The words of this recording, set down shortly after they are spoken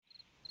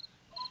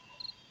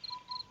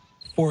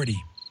40.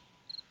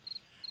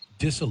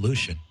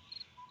 Dissolution.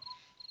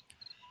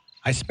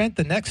 I spent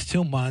the next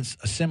 2 months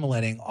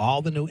assimilating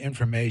all the new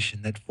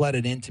information that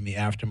flooded into me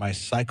after my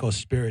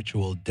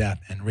psycho-spiritual death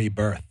and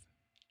rebirth.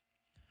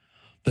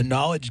 The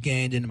knowledge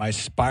gained in my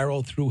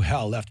spiral through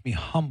hell left me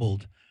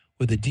humbled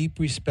with a deep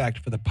respect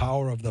for the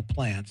power of the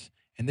plants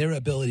and their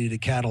ability to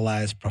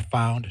catalyze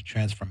profound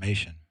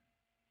transformation.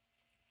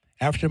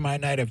 After my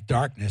night of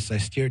darkness, I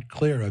steered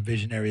clear of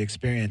visionary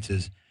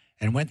experiences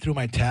and went through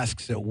my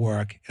tasks at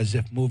work as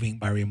if moving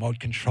by remote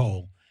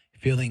control,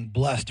 feeling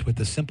blessed with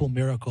the simple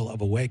miracle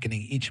of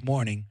awakening each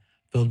morning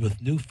filled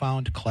with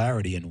newfound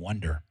clarity and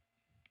wonder.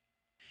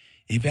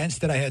 Events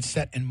that I had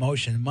set in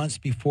motion months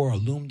before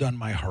loomed on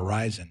my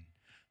horizon,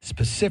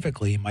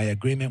 specifically my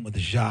agreement with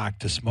Jacques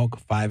to smoke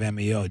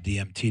 5-MeO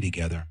DMT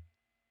together.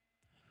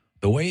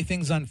 The way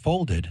things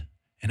unfolded,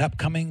 an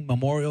upcoming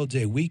Memorial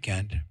Day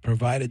weekend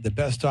provided the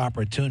best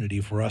opportunity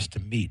for us to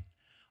meet,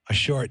 a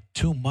short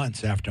 2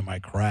 months after my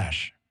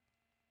crash.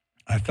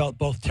 I felt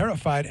both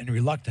terrified and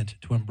reluctant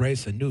to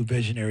embrace a new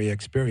visionary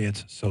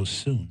experience so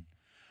soon,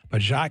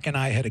 but Jacques and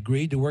I had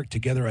agreed to work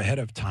together ahead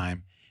of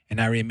time,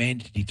 and I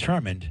remained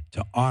determined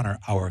to honor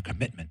our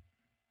commitment.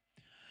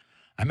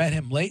 I met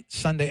him late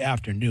Sunday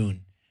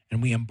afternoon,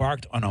 and we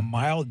embarked on a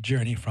mild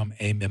journey from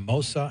a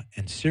mimosa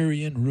and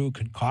Syrian rue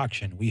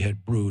concoction we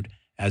had brewed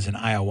as an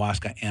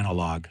ayahuasca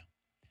analog.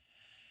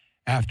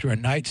 After a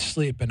night's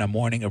sleep and a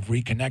morning of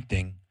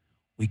reconnecting,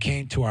 we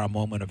came to our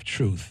moment of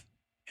truth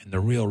and the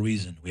real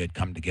reason we had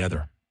come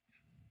together.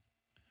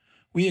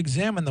 We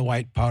examined the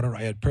white powder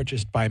I had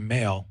purchased by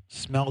mail,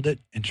 smelled it,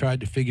 and tried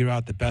to figure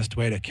out the best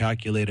way to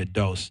calculate a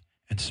dose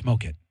and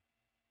smoke it.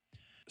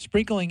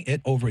 Sprinkling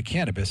it over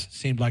cannabis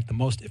seemed like the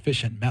most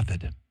efficient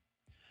method.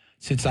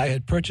 Since I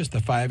had purchased the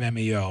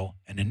 5-MeO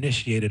and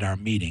initiated our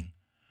meeting,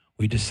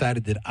 we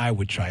decided that I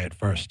would try it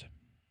first.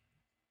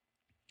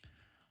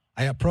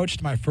 I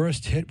approached my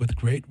first hit with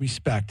great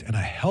respect and a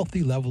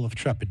healthy level of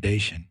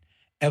trepidation,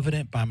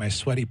 evident by my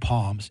sweaty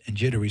palms and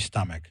jittery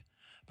stomach,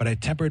 but I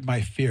tempered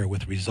my fear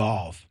with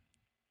resolve.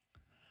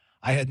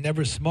 I had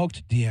never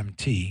smoked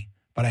DMT,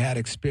 but I had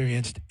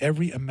experienced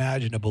every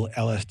imaginable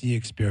LSD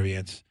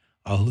experience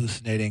a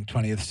hallucinating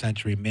 20th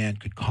century man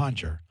could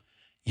conjure,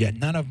 yet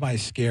none of my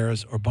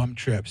scares or bum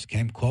trips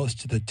came close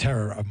to the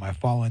terror of my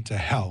fall into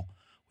hell,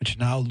 which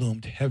now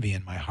loomed heavy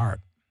in my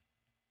heart.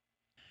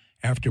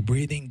 After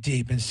breathing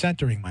deep and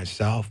centering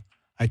myself,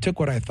 I took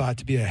what I thought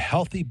to be a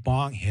healthy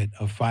bong hit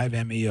of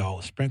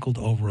 5-MeO sprinkled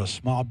over a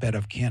small bed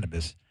of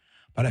cannabis,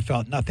 but I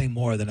felt nothing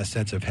more than a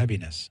sense of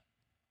heaviness.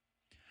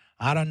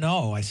 I don't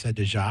know, I said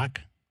to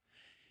Jacques.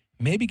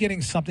 Maybe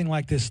getting something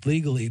like this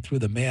legally through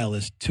the mail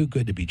is too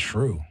good to be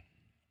true.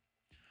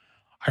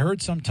 I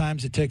heard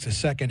sometimes it takes a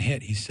second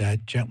hit, he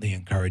said, gently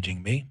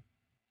encouraging me.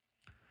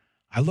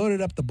 I loaded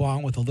up the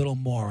bong with a little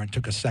more and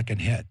took a second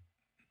hit.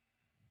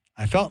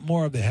 I felt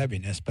more of the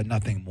heaviness, but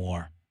nothing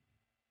more.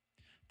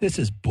 This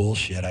is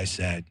bullshit, I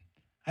said.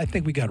 I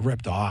think we got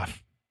ripped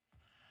off.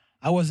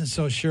 I wasn't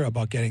so sure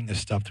about getting this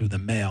stuff through the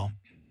mail.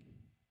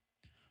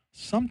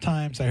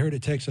 Sometimes I heard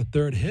it takes a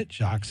third hit,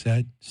 Jacques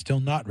said, still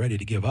not ready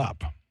to give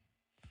up.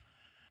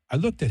 I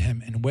looked at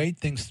him and weighed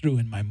things through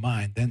in my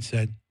mind, then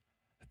said,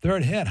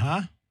 third hit,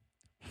 huh?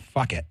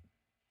 Fuck it.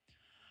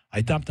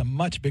 I dumped a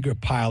much bigger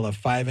pile of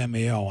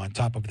 5-MeO on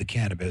top of the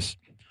cannabis,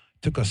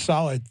 took a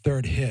solid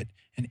third hit,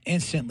 and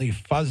instantly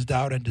fuzzed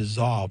out and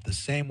dissolved the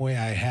same way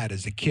I had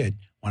as a kid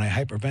when I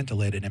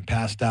hyperventilated and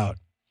passed out.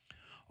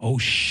 Oh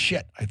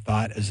shit, I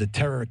thought, as the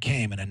terror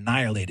came and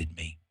annihilated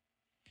me.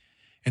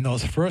 In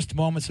those first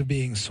moments of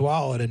being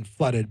swallowed and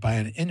flooded by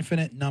an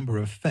infinite number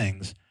of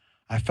things,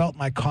 I felt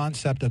my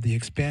concept of the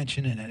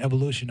expansion and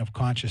evolution of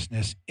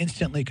consciousness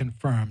instantly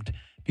confirmed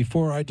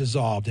before I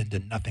dissolved into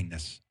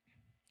nothingness.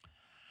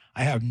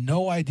 I have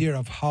no idea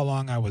of how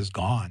long I was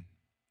gone.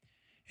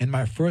 In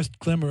my first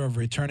glimmer of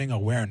returning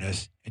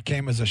awareness, it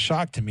came as a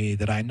shock to me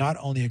that I not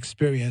only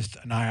experienced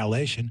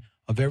annihilation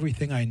of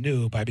everything I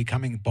knew by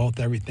becoming both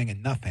everything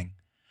and nothing,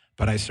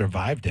 but I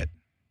survived it.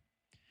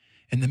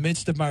 In the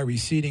midst of my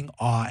receding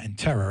awe and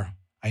terror,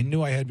 I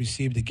knew I had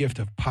received a gift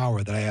of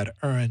power that I had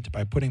earned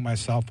by putting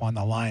myself on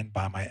the line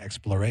by my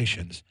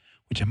explorations,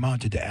 which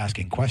amounted to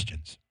asking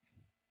questions.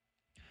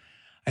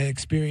 I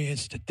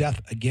experienced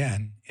death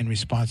again in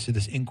response to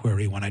this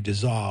inquiry when I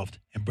dissolved,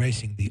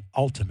 embracing the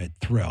ultimate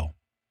thrill.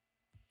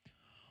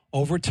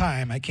 Over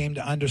time, I came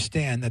to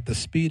understand that the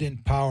speed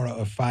and power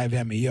of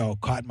 5-MeO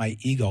caught my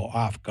ego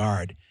off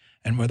guard,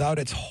 and without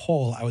its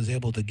whole, I was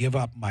able to give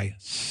up my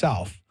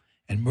self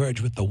and merge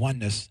with the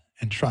oneness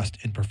and trust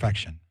in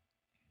perfection.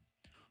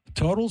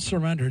 Total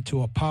surrender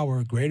to a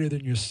power greater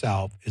than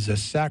yourself is a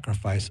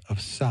sacrifice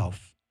of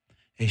self,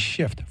 a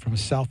shift from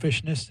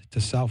selfishness to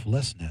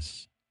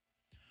selflessness.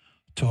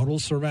 Total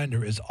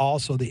surrender is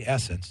also the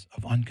essence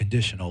of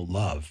unconditional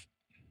love.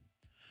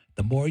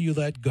 The more you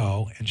let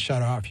go and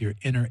shut off your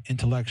inner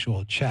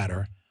intellectual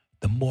chatter,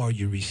 the more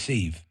you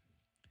receive.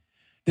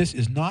 This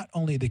is not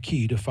only the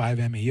key to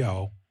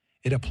 5-MeO,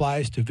 it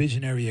applies to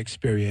visionary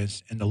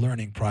experience and the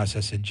learning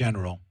process in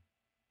general.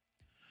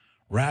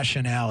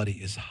 Rationality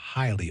is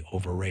highly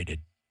overrated.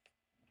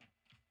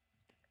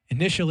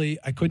 Initially,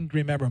 I couldn't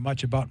remember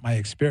much about my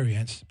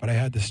experience, but I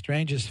had the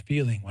strangest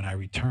feeling when I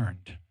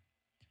returned.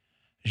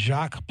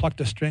 Jacques plucked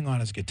a string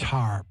on his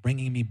guitar,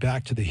 bringing me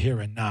back to the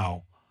here and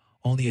now,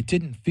 only it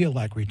didn't feel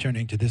like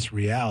returning to this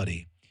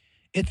reality.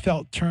 It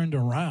felt turned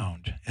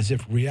around, as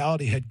if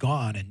reality had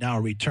gone and now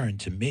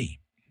returned to me.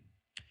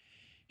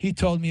 He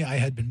told me I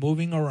had been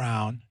moving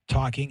around,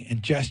 talking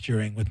and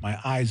gesturing with my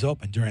eyes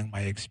open during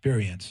my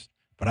experience,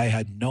 but I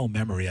had no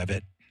memory of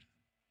it.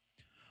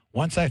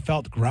 Once I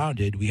felt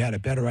grounded, we had a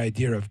better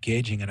idea of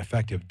gauging an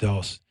effective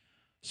dose,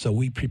 so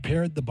we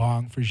prepared the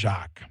bong for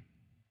Jacques.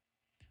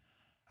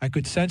 I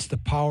could sense the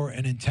power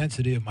and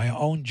intensity of my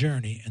own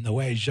journey in the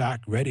way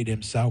Jacques readied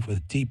himself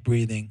with deep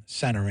breathing,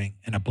 centering,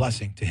 and a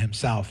blessing to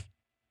himself.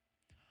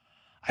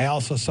 I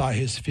also saw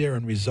his fear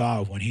and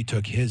resolve when he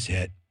took his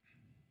hit.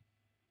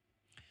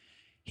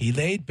 He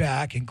laid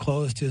back and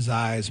closed his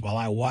eyes while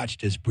I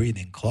watched his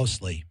breathing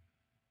closely.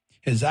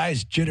 His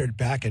eyes jittered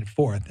back and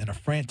forth in a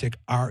frantic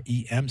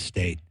REM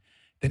state.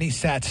 Then he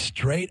sat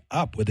straight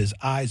up with his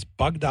eyes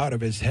bugged out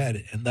of his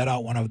head and let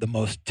out one of the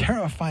most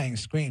terrifying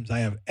screams I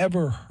have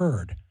ever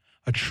heard,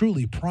 a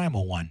truly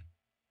primal one.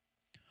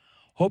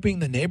 Hoping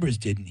the neighbors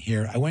didn't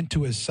hear, I went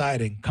to his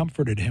side and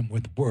comforted him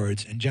with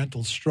words and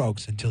gentle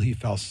strokes until he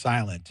fell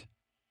silent.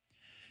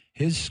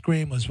 His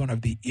scream was one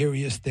of the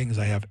eeriest things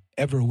I have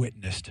ever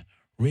witnessed,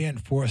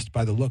 reinforced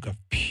by the look of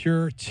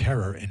pure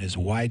terror in his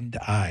widened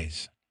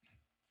eyes.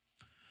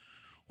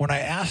 When I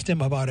asked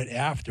him about it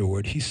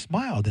afterward, he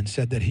smiled and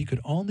said that he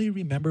could only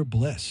remember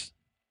bliss.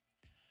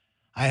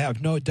 I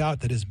have no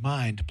doubt that his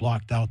mind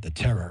blocked out the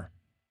terror.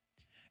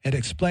 It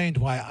explained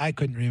why I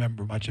couldn't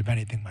remember much of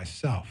anything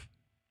myself.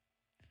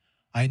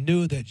 I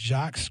knew that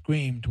Jacques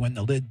screamed when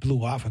the lid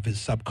blew off of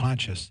his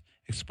subconscious,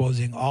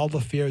 exposing all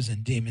the fears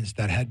and demons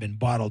that had been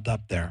bottled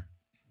up there.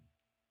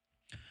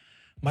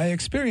 My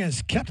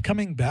experience kept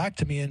coming back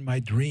to me in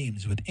my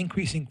dreams with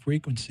increasing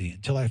frequency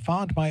until I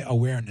found my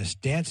awareness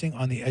dancing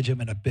on the edge of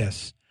an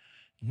abyss,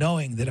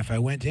 knowing that if I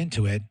went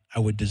into it, I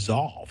would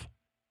dissolve.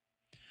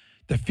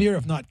 The fear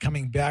of not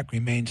coming back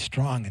remained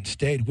strong and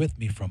stayed with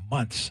me for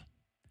months.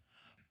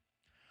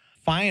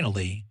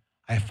 Finally,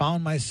 I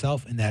found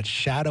myself in that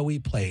shadowy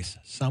place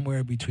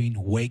somewhere between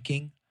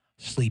waking,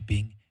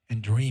 sleeping,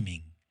 and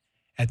dreaming,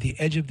 at the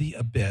edge of the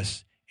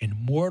abyss in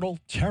mortal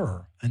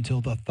terror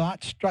until the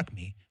thought struck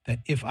me that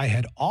if I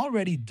had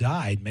already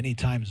died many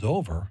times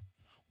over,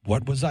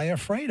 what was I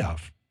afraid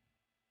of?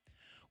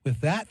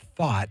 With that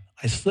thought,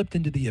 I slipped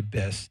into the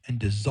abyss and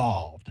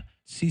dissolved,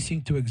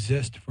 ceasing to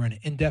exist for an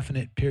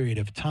indefinite period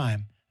of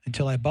time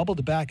until I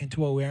bubbled back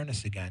into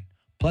awareness again,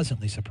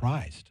 pleasantly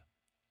surprised.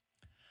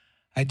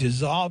 I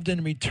dissolved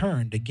and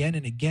returned again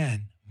and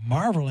again,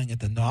 marveling at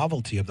the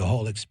novelty of the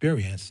whole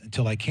experience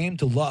until I came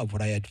to love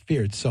what I had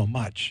feared so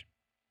much.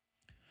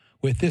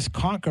 With this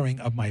conquering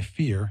of my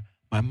fear,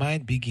 my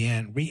mind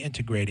began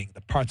reintegrating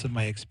the parts of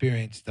my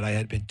experience that I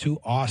had been too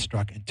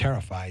awestruck and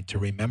terrified to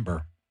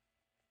remember.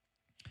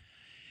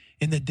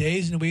 In the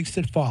days and weeks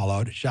that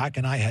followed, Jacques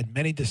and I had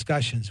many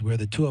discussions where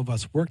the two of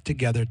us worked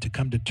together to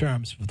come to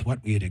terms with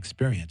what we had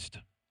experienced.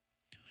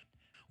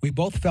 We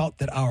both felt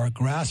that our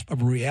grasp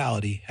of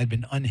reality had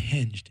been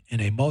unhinged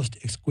in a most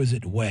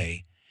exquisite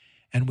way,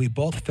 and we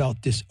both felt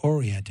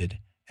disoriented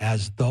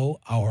as though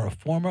our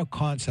former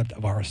concept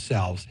of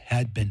ourselves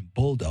had been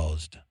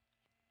bulldozed.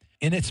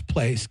 In its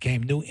place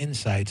came new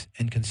insights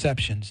and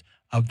conceptions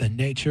of the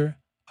nature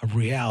of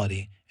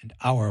reality and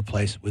our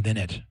place within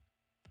it.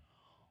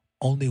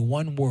 Only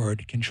one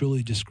word can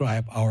truly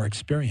describe our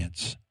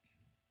experience: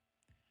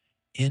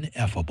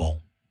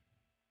 ineffable.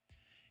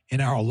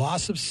 In our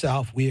loss of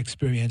self, we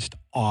experienced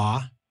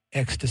awe,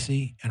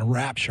 ecstasy, and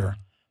rapture,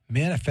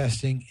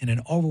 manifesting in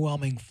an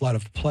overwhelming flood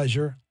of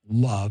pleasure,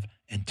 love,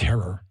 and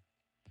terror.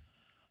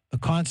 The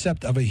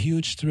concept of a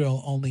huge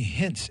thrill only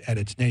hints at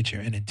its nature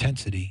and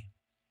intensity.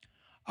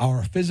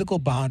 Our physical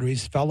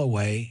boundaries fell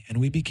away, and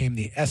we became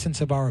the essence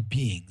of our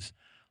beings,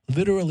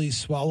 literally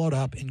swallowed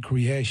up in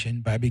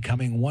creation by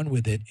becoming one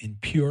with it in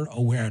pure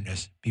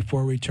awareness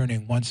before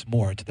returning once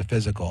more to the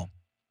physical.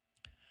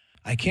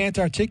 I can't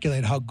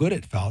articulate how good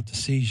it felt to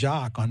see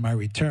Jacques on my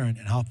return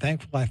and how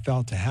thankful I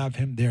felt to have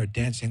him there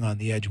dancing on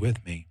the edge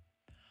with me.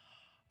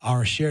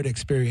 Our shared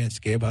experience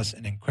gave us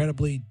an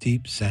incredibly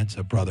deep sense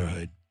of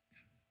brotherhood.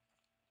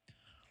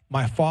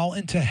 My fall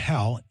into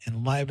hell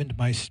enlivened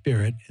my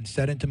spirit and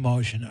set into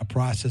motion a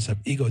process of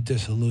ego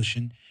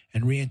dissolution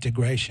and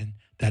reintegration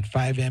that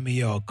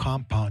 5-MeO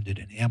compounded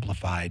and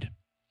amplified.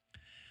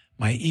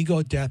 My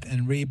ego death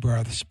and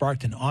rebirth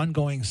sparked an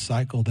ongoing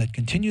cycle that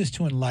continues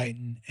to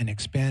enlighten and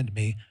expand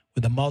me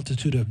with a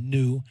multitude of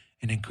new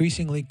and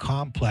increasingly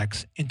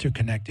complex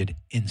interconnected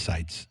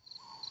insights.